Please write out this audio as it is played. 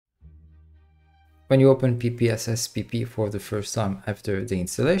When you open PPSSPP for the first time after the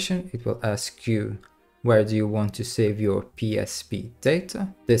installation, it will ask you where do you want to save your PSP data.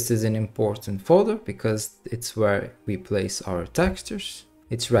 This is an important folder because it's where we place our textures.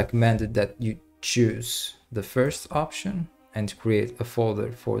 It's recommended that you choose the first option and create a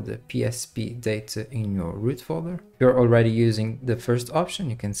folder for the PSP data in your root folder. If you're already using the first option,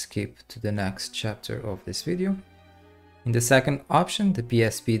 you can skip to the next chapter of this video. In the second option, the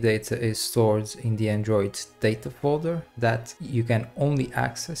PSP data is stored in the Android data folder that you can only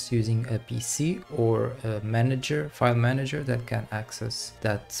access using a PC or a file manager that can access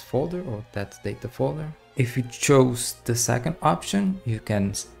that folder or that data folder. If you chose the second option, you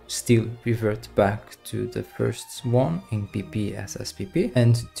can still revert back to the first one in PPSSPP.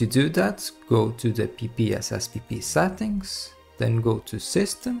 And to do that, go to the PPSSPP settings, then go to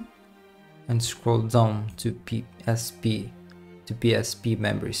System, and scroll down to PSP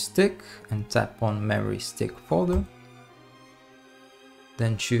memory stick and tap on memory stick folder.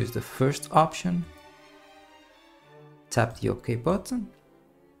 Then choose the first option, tap the OK button.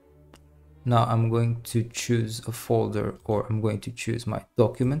 Now I'm going to choose a folder, or I'm going to choose my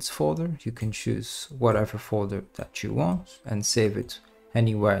documents folder. You can choose whatever folder that you want and save it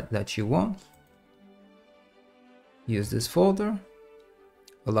anywhere that you want. Use this folder.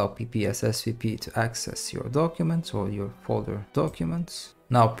 Allow PPSSPP to access your documents or your folder documents.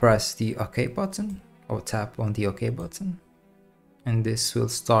 Now press the OK button or tap on the OK button, and this will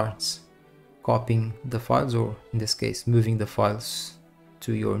start copying the files, or in this case moving the files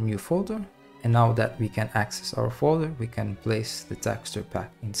to your new folder. And now that we can access our folder, we can place the texture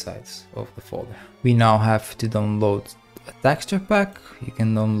pack inside of the folder. We now have to download a texture pack. You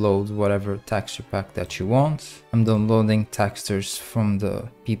can download whatever texture pack that you want. I'm downloading textures from the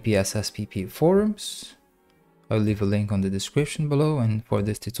PPSSPP forums. I'll leave a link on the description below, and for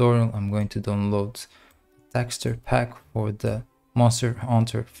this tutorial I'm going to download the texture pack for the Monster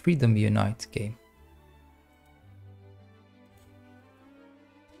Hunter Freedom Unite game.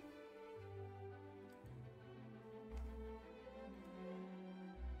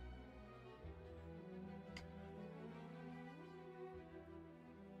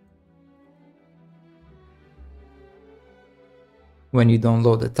 When you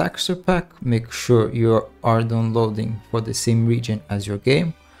download the texture pack, make sure you are downloading for the same region as your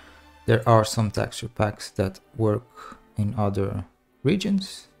game. There are some texture packs that work in other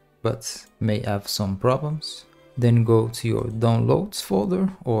regions, but may have some problems. Then go to your downloads folder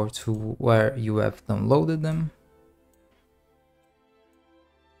or to where you have downloaded them.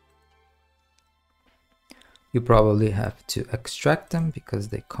 You probably have to extract them because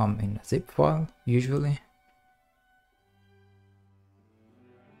they come in a zip file usually.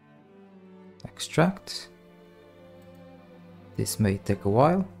 Extract. This may take a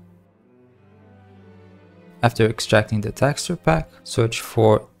while. After extracting the texture pack, search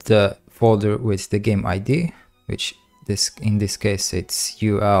for the folder with the game ID, which in this case it's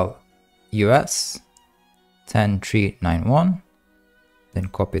UL/US 10391. Then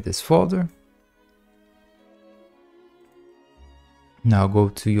copy this folder. Now go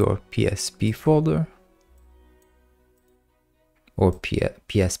to your PSP folder or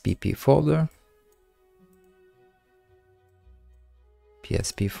PSPP folder.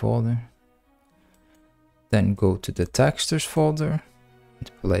 PSP folder. Then go to the textures folder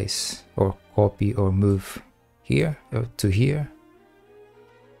and place or copy or move here or to here.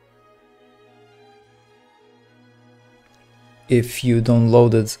 If you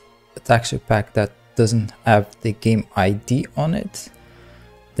downloaded a texture pack that doesn't have the game ID on it,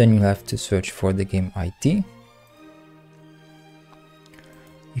 then you have to search for the game ID.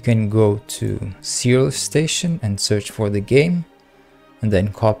 You can go to Serial Station and search for the game, and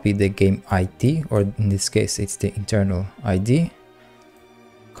then copy the game ID, or in this case it's the internal ID.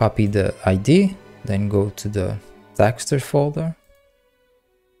 Copy the ID, then go to the texture folder.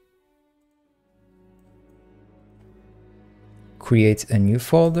 Create a new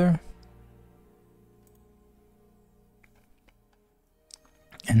folder.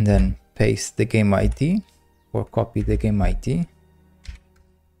 And then paste the game ID or copy the game ID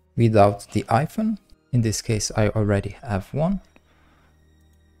without the hyphen. In this case I already have one.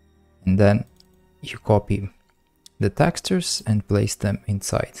 And then you copy the textures and place them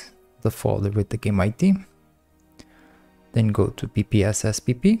inside the folder with the game ID. Then go to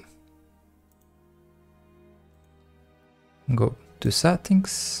PPSSPP. Go to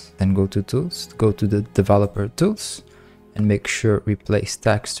Settings, then go to Tools, go to the Developer Tools, and make sure Replace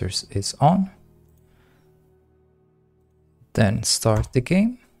Textures is on. Then start the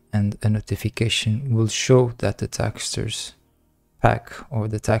game, and a notification will show that the textures pack or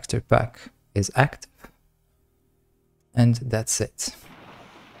the texture pack is active. And that's it.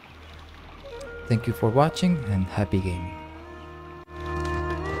 Thank you for watching and happy gaming.